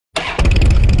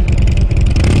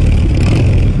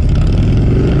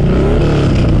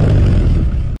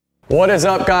What is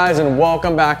up, guys, and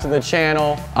welcome back to the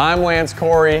channel. I'm Lance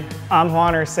Corey. I'm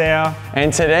Juan Arceo.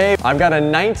 And today I've got a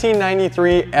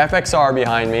 1993 FXR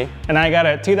behind me. And I got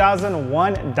a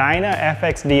 2001 Dyna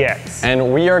FXDX.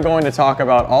 And we are going to talk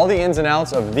about all the ins and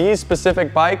outs of these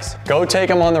specific bikes, go take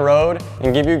them on the road,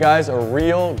 and give you guys a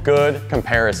real good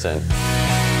comparison.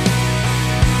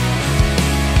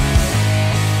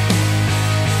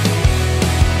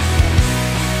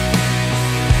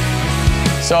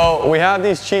 So we have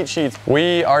these cheat sheets.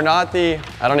 We are not the,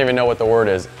 I don't even know what the word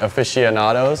is,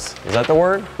 aficionados. Is that the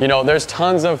word? You know, there's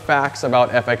tons of facts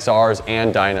about FXRs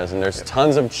and Dynas, and there's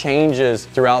tons of changes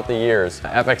throughout the years.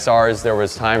 FXRs, there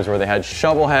was times where they had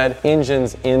shovel head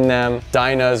engines in them.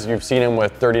 Dynas, you've seen them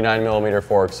with 39mm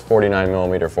forks,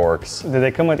 49mm forks. Did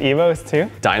they come with Evos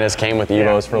too? Dynas came with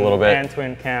Evos for a little bit. And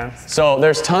twin cams. So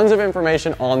there's tons of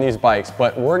information on these bikes,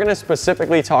 but we're gonna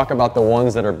specifically talk about the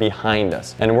ones that are behind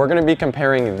us. And we're gonna be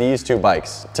comparing these two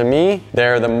bikes. To me,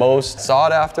 they're the most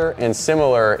sought after and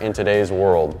similar in today's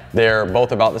world. They're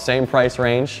both about the same price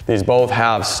range. These both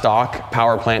have stock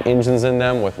power plant engines in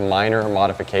them with minor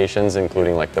modifications,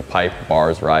 including like the pipe,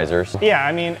 bars, risers. Yeah,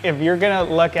 I mean, if you're gonna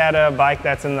look at a bike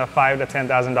that's in the $5,000 to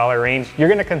 $10,000 range, you're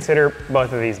gonna consider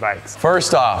both of these bikes.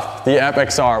 First off, the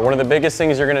FXR. One of the biggest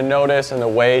things you're gonna notice, and the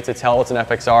way to tell it's an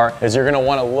FXR, is you're gonna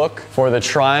wanna look for the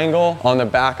triangle on the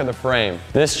back of the frame.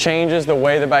 This changes the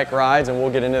way the bike rides, and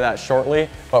we'll get into that shortly,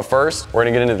 but first we're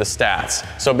gonna get into the stats.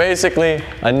 So basically,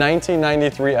 a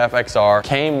 1993 FXR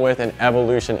came with an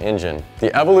Evolution engine.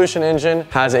 The Evolution engine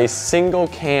has a single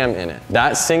cam in it.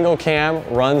 That single cam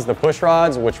runs the push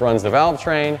rods, which runs the valve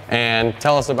train. And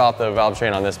tell us about the valve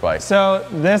train on this bike. So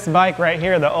this bike right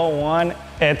here, the 01,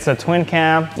 it's a twin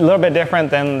cam, a little bit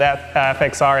different than that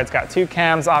FXR. It's got two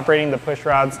cams operating the push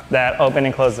rods that open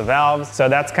and close the valves. So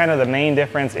that's kind of the main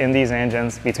difference in these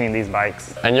engines between these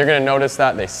bikes. And you're gonna notice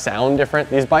that they sound different.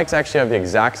 These bikes actually have the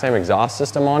exact same exhaust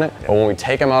system on it, but when we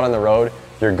take them out on the road,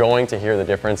 you're going to hear the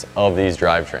difference of these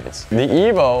drivetrains. The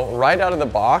Evo, right out of the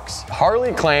box,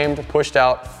 Harley claimed pushed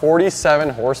out 47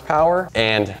 horsepower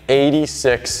and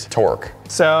 86 torque.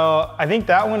 So I think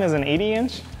that one is an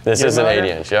 80-inch. This is an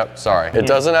 80-inch, yep, sorry. It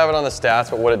doesn't have it on the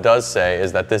stats, but what it does say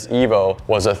is that this Evo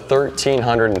was a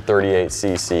 1338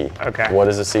 cc. Okay. What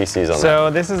is the cc's on that?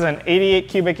 So this is an 88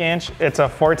 cubic inch. It's a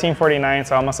 1449,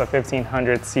 so almost a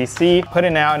 1500 cc.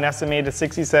 Putting out an estimated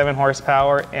 67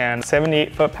 horsepower and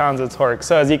 78 foot-pounds of torque.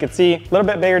 So as you can see, a little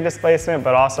bit bigger displacement,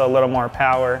 but also a little more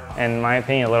power, and in my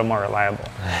opinion, a little more reliable.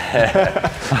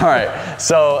 All right,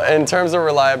 so in terms of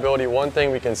reliability, one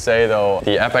thing we can say though,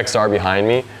 the FXR behind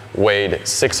me weighed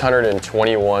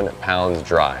 621 pounds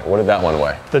dry. What did that one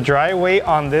weigh? The dry weight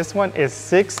on this one is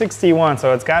 661,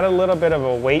 so it's got a little bit of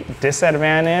a weight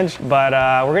disadvantage, but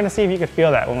we're gonna see if you can feel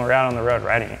that when we're out on the road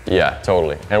riding it. Yeah,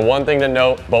 totally. And one thing to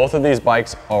note, both of these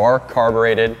bikes are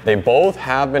carbureted. They both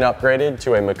have been upgraded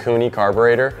to a Mikuni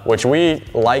carburetor, which we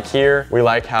like here. We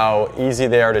like how easy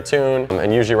they are to tune,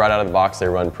 and usually right out of the box, they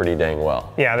run pretty dang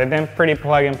well. Yeah, they've been pretty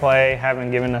plug and play,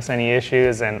 haven't given us any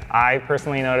issues, and I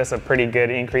personally noticed a pretty good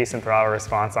increase in throttle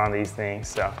response on these things,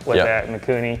 so with that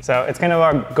Mikuni. So it's kind of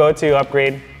our go-to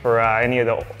upgrade for any of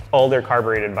the older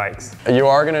carbureted bikes. You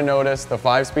are gonna notice the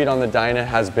 5-speed on the Dyna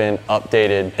has been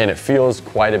updated, and it feels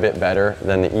quite a bit better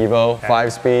than the Evo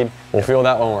 5-speed. We'll feel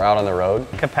that when we're out on the road.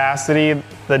 Capacity,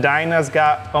 the Dyna's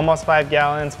got almost 5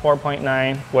 gallons,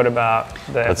 4.9. What about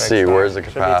the Let's FXR? see, where's the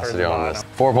capacity on this?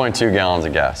 4.2 gallons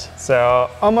of gas. So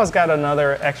almost got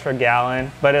another extra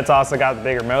gallon, but it's also got the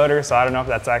bigger motor, so I don't know if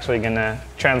that's actually gonna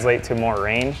translate to more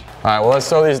range. All right, well, let's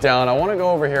throw these down. I wanna go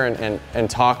over here and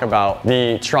talk about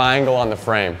the triangle on the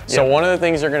frame. So one of the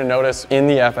things you're gonna notice in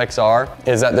the FXR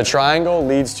is that the triangle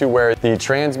leads to where the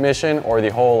transmission or the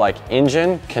whole like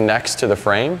engine connects to the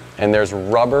frame, and there's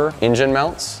rubber engine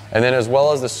mounts. And then as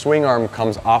well as the swing arm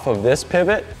comes off of this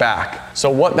pivot back. So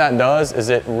what that does is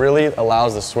it really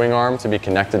allows the swing arm to be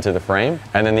connected to the frame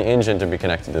and then the engine to be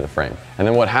connected to the frame. And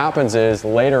then what happens is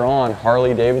later on,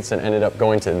 Harley Davidson ended up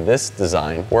going to this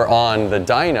design, where on the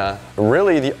Dyna,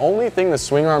 really the only thing the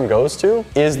swing arm goes to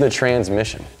is the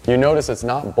transmission. You notice it's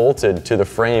not bolted to the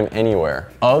frame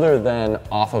anywhere other than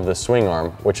off of the swing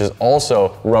arm, which is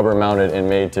also rubber mounted and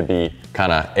made to be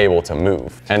kind of able to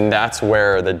move. And that's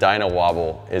where the Dyna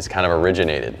wobble is kind of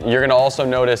originated. You're gonna also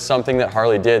notice something that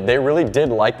Harley did. They really did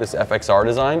like this FXR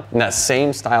design, and that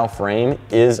same style frame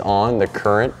is on the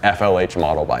current FLH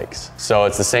model bikes. So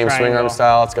it's the same swing arm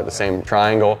style, it's got the same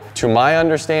triangle. To my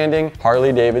understanding,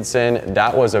 Harley Davidson,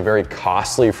 that was a very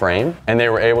costly frame, and they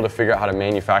were able to figure out how to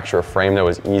manufacture a frame that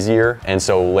was easier. And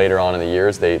so later on in the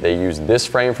years, they used this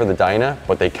frame for the Dyna,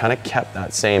 but they kind of kept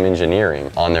that same engineering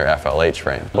on their FLH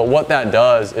frame. But what that that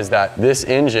does is that this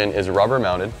engine is rubber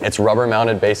mounted. It's rubber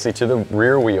mounted basically to the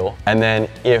rear wheel. And then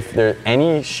if there's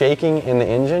any shaking in the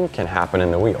engine can happen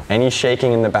in the wheel. Any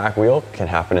shaking in the back wheel can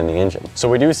happen in the engine. So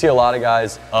we do see a lot of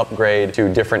guys upgrade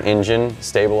to different engine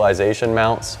stabilization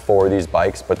mounts for these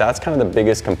bikes, but that's kind of the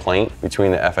biggest complaint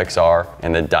between the FXR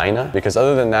and the Dyna, because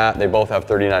other than that, they both have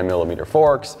 39mm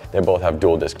forks, they both have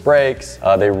dual disc brakes.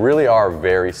 They really are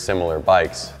very similar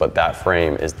bikes, but that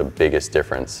frame is the biggest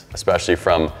difference, especially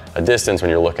from a distance when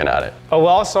you're looking at it. A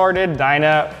well-sorted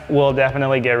Dyna will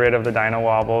definitely get rid of the Dyna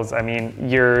wobbles. I mean,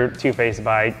 your two-face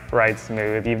bike rides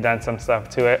smooth. You've done some stuff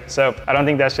to it. So I don't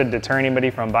think that should deter anybody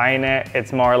from buying it.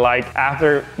 It's more like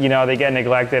after, you know, they get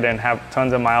neglected and have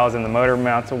tons of miles and the motor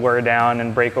mounts wear down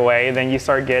and break away, then you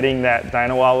start getting that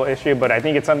Dyna wobble issue. But I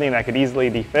think it's something that could easily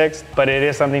be fixed. But it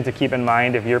is something to keep in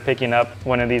mind if you're picking up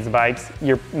one of these bikes.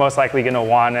 You're most likely going to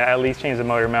want to at least change the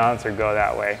motor mounts or go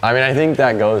that way. I mean, I think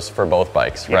that goes for both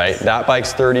bikes, right? That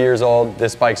bike's 30 years old,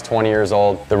 this bike's 20 years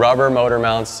old. The rubber motor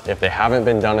mounts, if they haven't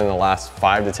been done in the last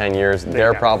 5 to 10 years,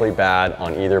 they're probably bad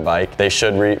on either bike. They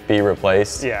should be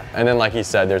replaced. Yeah. And then like he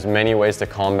said, there's many ways to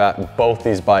combat both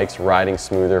these bikes riding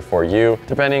smoother for you,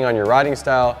 depending on your riding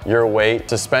style, your weight.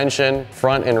 Suspension,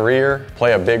 front and rear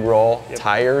play a big role.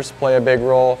 Tires play a big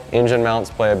role. Engine mounts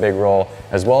play a big role,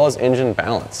 as well as engine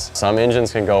balance. Some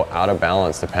engines can go out of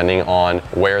balance depending on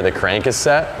where the crank is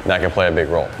set. That can play a big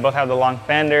role. Both have the long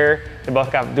fender. They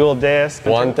both got dual disc.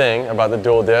 One thing about the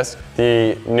dual disc,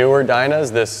 the newer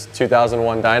Dynas, this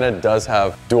 2001 Dyna does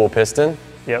have dual piston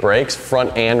brakes,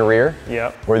 front and rear,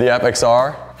 where the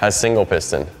FXR has single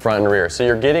piston, front and rear. So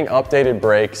you're getting updated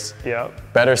brakes,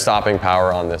 better stopping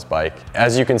power on this bike.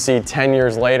 As you can see, 10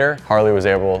 years later, Harley was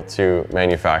able to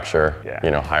manufacture,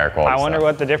 you know, higher quality I wonder stuff.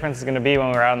 what the difference is gonna be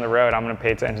when we're out on the road. I'm gonna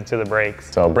pay attention to the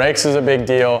brakes. So brakes is a big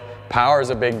deal. Power is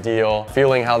a big deal.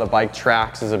 Feeling how the bike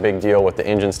tracks is a big deal with the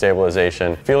engine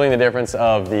stabilization. Feeling the difference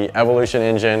of the Evolution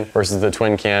engine versus the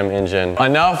twin cam engine.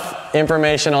 Enough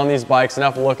information on these bikes,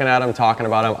 enough looking at them, talking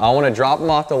about them. I wanna drop them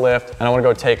off the lift and I wanna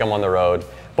go take them on the road.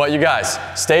 But you guys,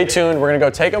 stay tuned. We're gonna go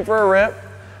take them for a rip.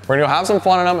 We're gonna go have some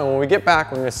fun on them, and when we get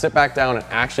back, we're gonna sit back down and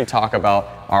actually talk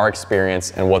about our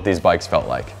experience and what these bikes felt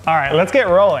like. All right, let's get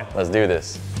rolling. Let's do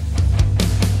this.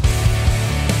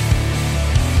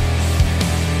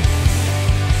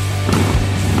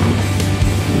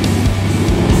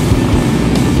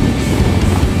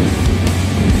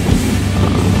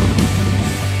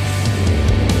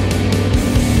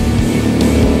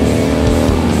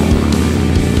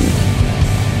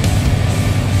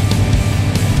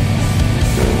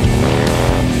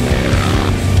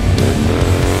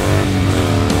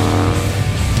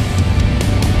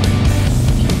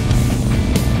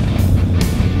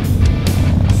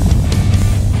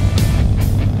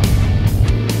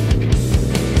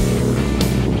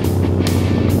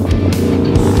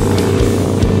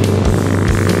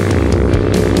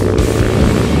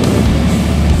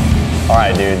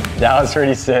 That was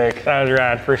pretty sick. That was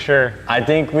rad, for sure. I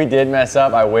think we did mess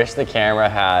up. I wish the camera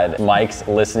had mics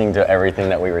listening to everything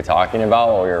that we were talking about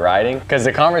while we were riding, because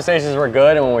the conversations were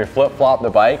good, and when we flip-flopped the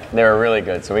bike, they were really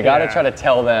good. So we got to try to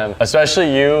tell them,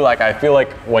 especially you, like I feel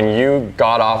like when you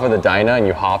got off of the Dyna and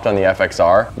you hopped on the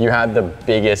FXR, you had the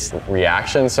biggest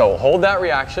reaction. So hold that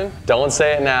reaction. Don't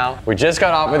say it now. We just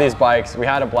got off of these bikes. We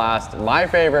had a blast. My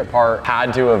favorite part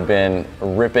had to have been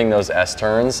ripping those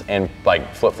S-turns and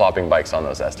like flip-flopping bikes on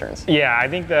those S-turns. Yeah, I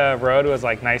think the road was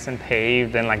like nice and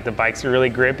paved, and like the bikes are really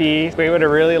grippy. We would have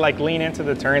really like lean into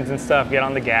the turns and stuff, get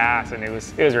on the gas, and it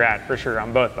was rad for sure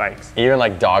on both bikes. Even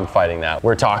like dogfighting that.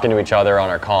 We're talking to each other on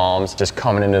our comms, just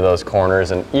coming into those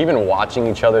corners and even watching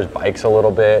each other's bikes a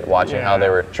little bit, watching how they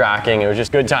were tracking. It was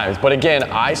just good times. But again,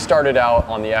 I started out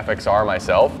on the FXR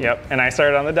myself. Yep, and I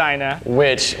started on the Dyna.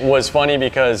 Which was funny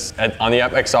because on the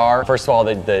FXR, first of all,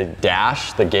 the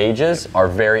dash, the gauges are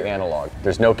very analog.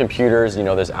 There's no computers, you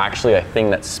know, there's actually a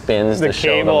thing that spins to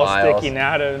show the miles. The cable sticking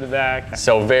out of the back.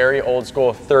 So very old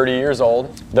school, 30 years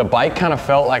old. The bike kind of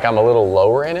felt like I'm a little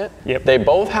lower in it. Yep. They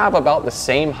both have about the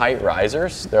same height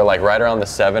risers. They're like right around the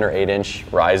 7 or 8 inch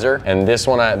riser. And this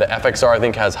one, the FXR I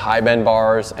think has high bend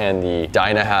bars and the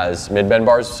Dyna has mid bend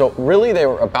bars. So really they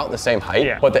were about the same height.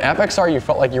 Yeah. But the FXR, you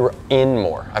felt like you were in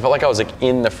more. I felt like I was like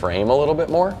in the frame a little bit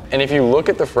more. And if you look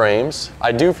at the frames,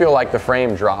 I do feel like the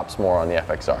frame drops more on the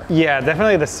FXR. Yeah,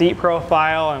 definitely the seat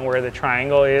profile and where the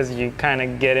triangle is, you kind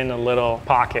of get in a little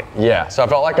pocket. Yeah, so I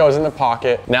felt like I was in the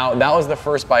pocket. Now, that was the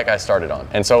first bike I started on.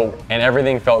 And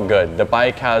everything felt good. The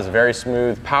bike has very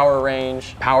smooth power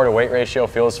range. Power to weight ratio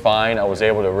feels fine. I was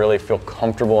able to really feel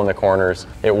comfortable in the corners.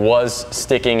 It was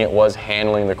sticking, it was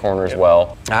handling the corners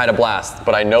well. I had a blast,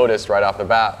 but I noticed right off the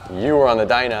bat, you were on the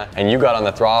Dyna and you got on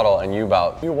the throttle and you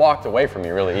walked away from me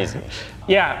really easy.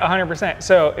 Yeah, 100%.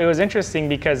 So it was interesting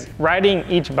because riding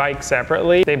each bike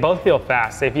separately, they both feel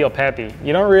fast, they feel peppy.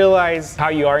 You don't realize how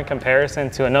you are in comparison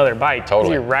to another bike.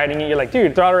 Totally. You're riding it, you're like,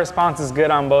 dude, throttle response is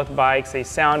good on both bikes, they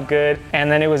sound good.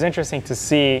 And then it was interesting to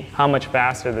see how much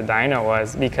faster the Dyna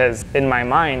was, because in my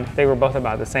mind, they were both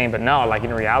about the same, but no, like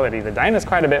in reality, the Dyna's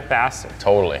quite a bit faster.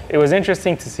 Totally. It was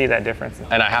interesting to see that difference.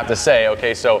 And I have to say,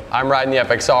 okay, so I'm riding the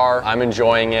FXR, I'm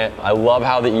enjoying it. I love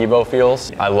how the Evo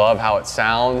feels. I love how it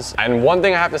sounds. And one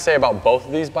thing I have to say about both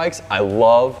of these bikes, I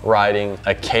love riding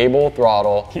a cable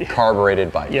throttle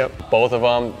carbureted bike. Yep. Both of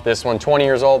them, this one 20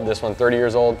 years old, this one 30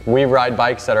 years old. We ride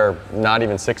bikes that are not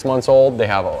even 6 months old. They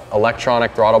have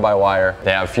electronic throttle by wire.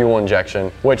 They have fuel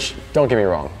injection, which, don't get me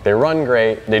wrong, they run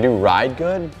great, they do ride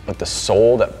good, but the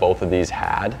soul that both of these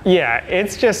had. Yeah,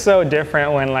 it's just so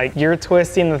different when like you're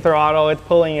twisting the throttle, it's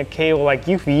pulling a cable, like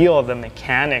you feel the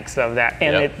mechanics of that,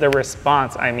 and the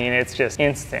response, I mean, it's just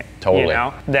instant. Totally. You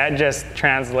know, that just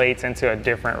translates into a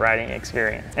different riding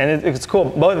experience. And it's cool,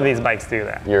 both of these bikes do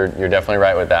that. You're definitely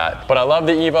right with that. But I love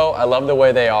the Evo, I love the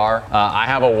way they are. I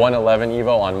have a 111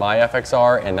 Evo on my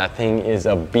FXR, and that thing is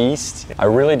a beast. I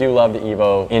really do love the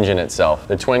Evo engine itself.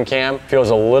 The twin cam feels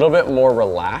a little bit more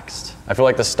relaxed. I feel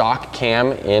like the stock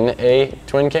cam in a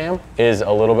twin cam is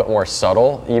a little bit more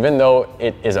subtle. Even though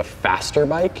it is a faster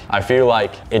bike, I feel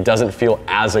like it doesn't feel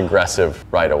as aggressive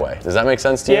right away. Does that make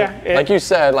sense to you? Yeah. Like you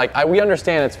said, like we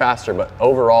understand it's faster, but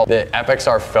overall the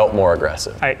FXR felt more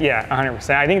aggressive. Yeah,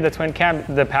 100%. I think the twin cam,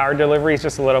 the power delivery is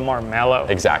just a little more mellow.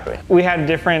 Exactly. We had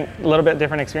a little bit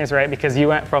different experience, right? Because you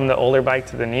went from the older bike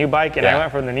to the new bike, and I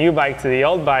went from the new bike to the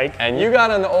old bike. And you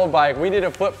got on the old bike. We did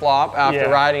a flip-flop after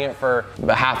riding it for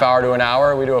a half hour to an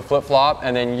hour. We do a flip-flop,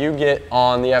 and then you get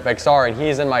on the FXR, and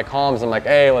he's in my comms. I'm like,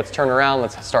 hey, let's turn around,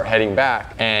 let's start heading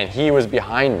back. And he was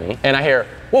behind me, and I hear,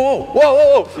 whoa, whoa,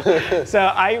 whoa, whoa. So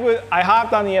I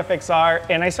hopped on the FXR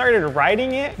and I started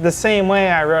riding it the same way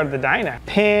I rode the Dyna.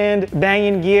 Pinned,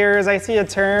 banging gears, I see a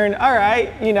turn, all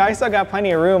right, you know, I still got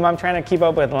plenty of room, I'm trying to keep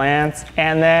up with Lance.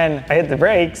 And then I hit the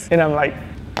brakes and I'm like,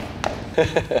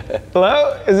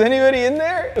 hello, is anybody in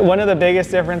there? One of the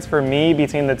biggest difference for me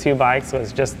between the two bikes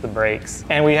was just the brakes.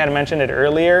 And we had mentioned it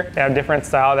earlier, they have a different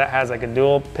style that has like a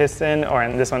dual piston,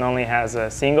 and this one only has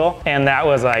a single. And that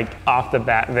was like off the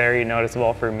bat very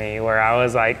noticeable for me, where I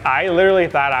was like, I literally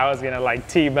thought I was gonna like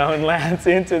T-bone Lance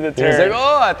into the turn. He's like,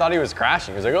 oh, I thought he was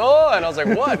crashing. He was like, oh, and I was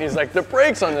like, what? And he's like, the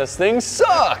brakes on this thing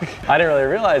suck. I didn't really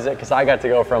realize it because I got to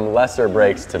go from lesser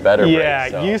brakes to better brakes.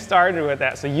 Yeah, you started with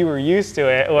that, so you were used to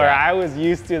it, where I was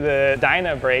used to the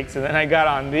Dyna brakes, and then I got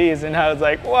on these and I was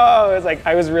like, whoa, it's like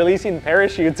I was releasing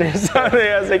parachutes or something.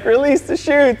 I was like, release the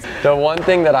chutes. The one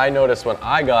thing that I noticed when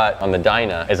I got on the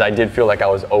Dyna is I did feel like I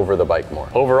was over the bike more.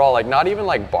 Overall, like not even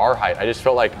like bar height, I just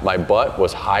felt like my butt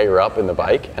was higher up in the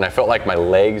bike and I felt like my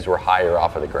legs were higher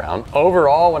off of the ground.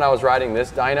 Overall, when I was riding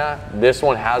this Dyna, this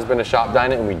one has been a shop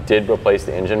Dyna and we did replace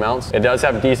the engine mounts. It does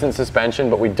have decent suspension,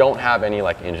 but we don't have any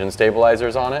like engine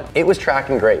stabilizers on it. It was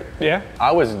tracking great. Yeah.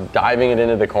 I was diving it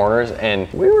into the corners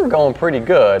and we were going pretty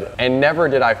good, and never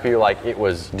did I feel like it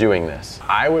was doing this.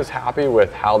 I was happy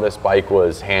with how this bike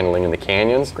was handling in the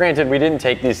canyons. Granted, we didn't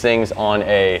take these things on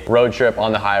a road trip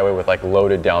on the highway with like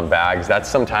loaded down bags. That's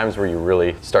sometimes where you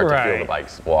really start to feel the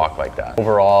bikes walk like that.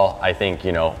 Overall, I think,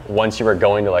 you know, once you were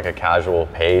going to like a casual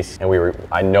pace, and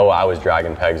I know I was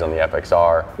dragging pegs on the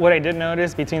FXR. What I did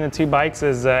notice between the two bikes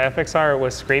is FXR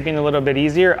was scraping a little bit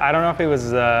easier. I don't know if it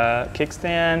was the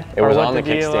kickstand. It was on the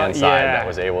kickstand side that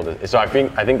was able to. So I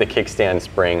think the kickstand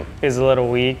spring is a little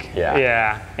weak. Yeah.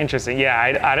 Yeah. Interesting.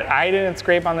 Yeah. I didn't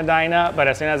scrape on the Dyna, but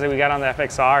as soon as we got on the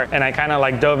FXR and I kind of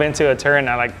like dove into a turn,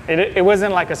 it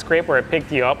wasn't like a scrape where it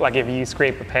picked you up like if you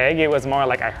scrape a peg. It was more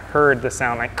like I heard the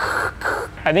sound like.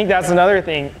 I think that's another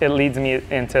thing. It leads me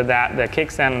into that the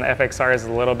kickstand on the FXR is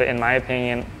a little bit, in my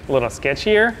opinion, a little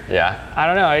sketchier. Yeah. I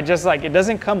don't know. It just like it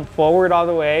doesn't come forward all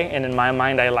the way, and in my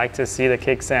mind, I like to see the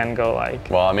kickstand go like.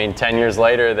 Well, I mean, 10 years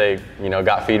later, they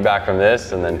got feedback from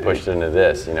this and then pushed it into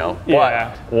this, Yeah.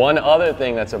 But one other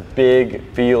thing that's a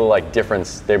big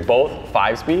difference, they're both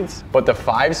 5-speeds, but the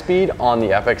 5-speed on the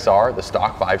FXR, the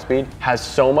stock 5-speed, has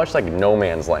so much like no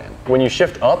man's land. When you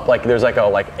shift up, like there's like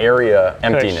a area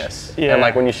emptiness. Yeah. And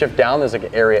like when you shift down, there's like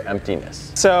an area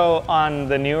emptiness. So on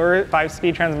the newer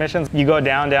 5-speed transmissions, you go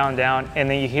down, down, down, and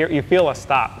then you feel a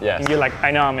stop. Yes. And you're like,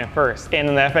 I know I'm in first. And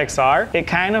in the FXR, it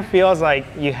kind of feels like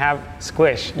you have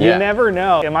squish. You never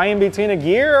know. Am I in between a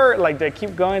gear or like do I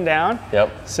keep going down?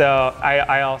 Yep. So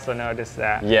I also noticed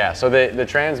that. Yeah, so the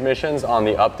transmissions on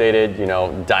the updated, you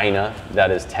know, Dyna,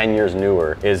 that is 10 years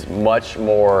newer, is much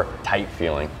more tight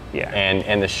feeling. Yeah.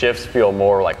 And the shifts feel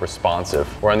more like responsive.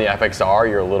 Where on the FXR,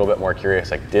 you're a little bit more curious,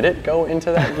 like, did it go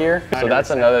into that gear? So that's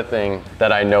another thing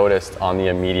that I noticed on the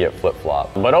immediate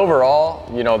flip-flop. But overall,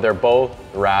 you know, they're both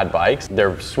rad bikes.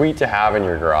 They're sweet to have in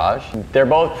your garage. They're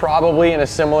both probably in a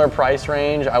similar price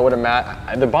range, I would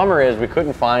imagine. The bummer is we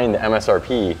couldn't find the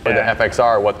MSRP for the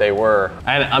FXR, what they were.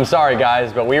 And I'm sorry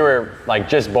guys, but we were like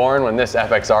just born when this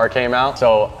FXR came out.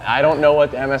 So I don't know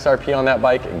what the MSRP on that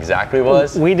bike exactly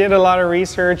was. We did a lot of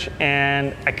research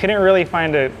and I couldn't really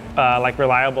find a like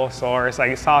reliable source.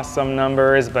 I saw some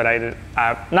numbers, but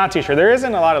I'm not too sure. There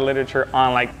isn't a lot of literature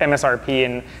on like MSRP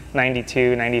in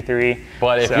 92, 93.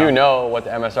 But if you know what the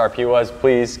MSRP was,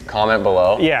 please comment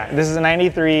below. Yeah, this is a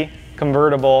 93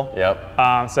 convertible.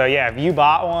 Yep. So yeah, if you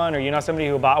bought one or you know somebody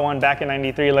who bought one back in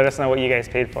 93, let us know what you guys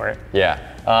paid for it. Yeah.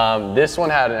 This one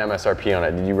had an MSRP on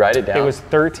it. Did you write it down? It was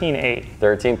 13,800.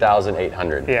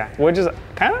 13,800. Yeah, which is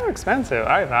kind of expensive,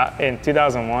 I thought, in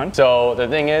 2001. So the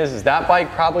thing is that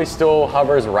bike probably still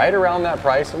hovers right around that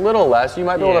price, a little less. You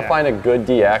might be able to find a good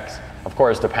DX. Of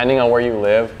course, depending on where you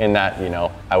live, in that, you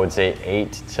know, I would say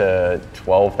 $8,000 to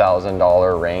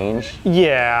 $12,000 range.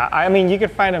 Yeah, I mean, you could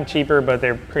find them cheaper, but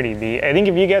they're pretty beat. I think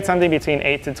if you get something between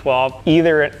 8 to 12,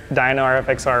 either at Dyna or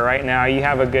FXR right now, you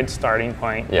have a good starting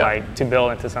point, like to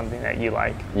build into something that you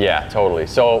like. Yeah, totally.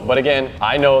 So, but again,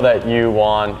 I know that you,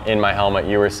 Juan, in my helmet,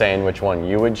 you were saying which one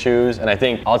you would choose, and I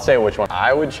think I'll say which one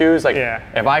I would choose. Like,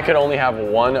 if I could only have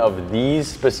one of these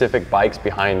specific bikes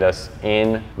behind us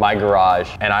in my garage,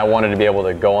 and I wanted to be able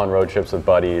to go on road trips with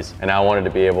buddies, and I wanted to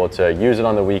be able to use it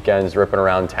on the weekends, ripping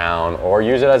around town, or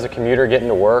use it as a commuter getting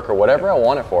to work, or whatever I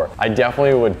want it for, I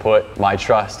definitely would put my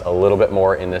trust a little bit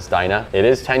more in this Dyna. It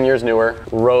is 10 years newer,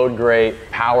 road great,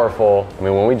 powerful. I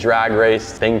mean, when we drag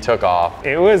raced, thing took off.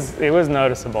 It was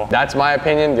noticeable. That's my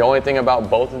opinion. The only thing about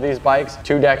both of these bikes,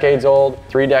 2 decades old,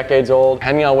 3 decades old,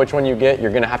 depending on which one you get, you're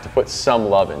gonna have to put some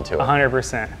love into it.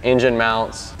 100%. Engine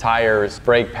mounts, tires,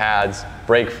 brake pads,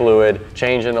 brake fluid,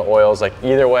 changing the oils. Like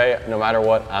either way, no matter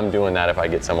what, I'm doing that if I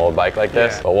get some old bike like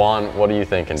this. But Juan, what are you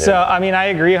thinking, dude? So, I mean, I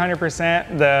agree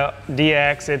 100%. The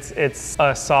DX, it's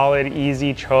a solid,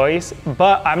 easy choice,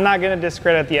 but I'm not gonna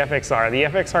discredit the FXR. The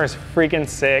FXR is freaking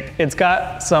sick. It's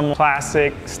got some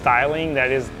classic styling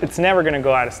that it's never gonna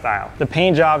go out of style. The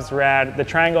paint job's rad. The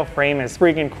triangle frame is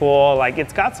freaking cool. Like,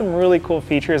 it's got some really cool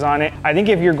features on it. I think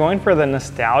if you're going for the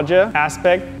nostalgia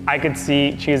aspect, I could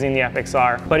see choosing the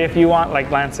FXR. But if you want, like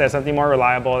Lance said, something more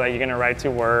reliable that you're gonna ride to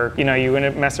work, you know, you're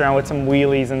gonna mess around with some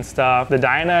wheelies and stuff, the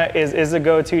Dyna is a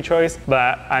go-to choice.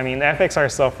 But I mean, the FXR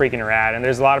is so freaking rad, and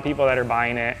there's a lot of people that are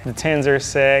buying it. The tins are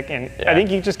sick, and I think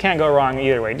you just can't go wrong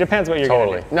either way. It depends what you're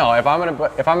gonna do. No, if I'm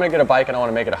gonna get a bike and I want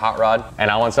to make it a hot rod,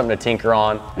 and I want something to tinker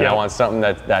on, and I want something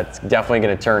that's definitely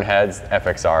gonna turn heads,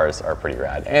 FXRs are pretty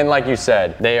rad. And like you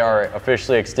said, they are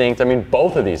officially extinct. I mean,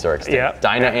 both of these are extinct.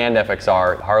 Dyna and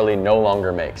FXR, Harley no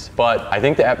longer makes. But I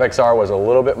think the FXR was a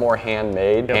little bit more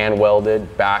handmade, hand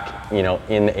welded back, you know,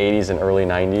 in the 80s and early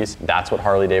 90s. That's what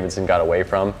Harley Davidson got away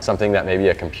from. Something that maybe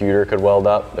a computer could weld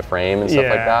up, the frame and stuff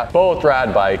like that. Both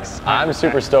rad bikes. I'm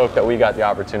super stoked that we got the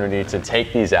opportunity to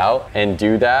take these out and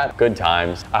do that. Good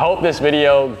times. I hope this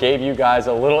video gave you guys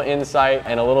a little insight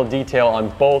and a little detail on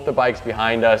both the bikes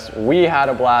behind us. We had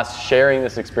a blast sharing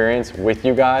this experience with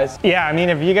you guys. Yeah, I mean,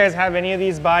 if you guys have any of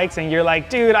these bikes and you're like,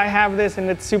 dude, I have this and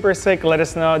it's super sick, let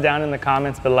us know down in the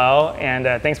comments below. And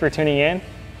thanks for tuning in.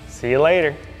 See you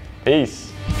later. Peace.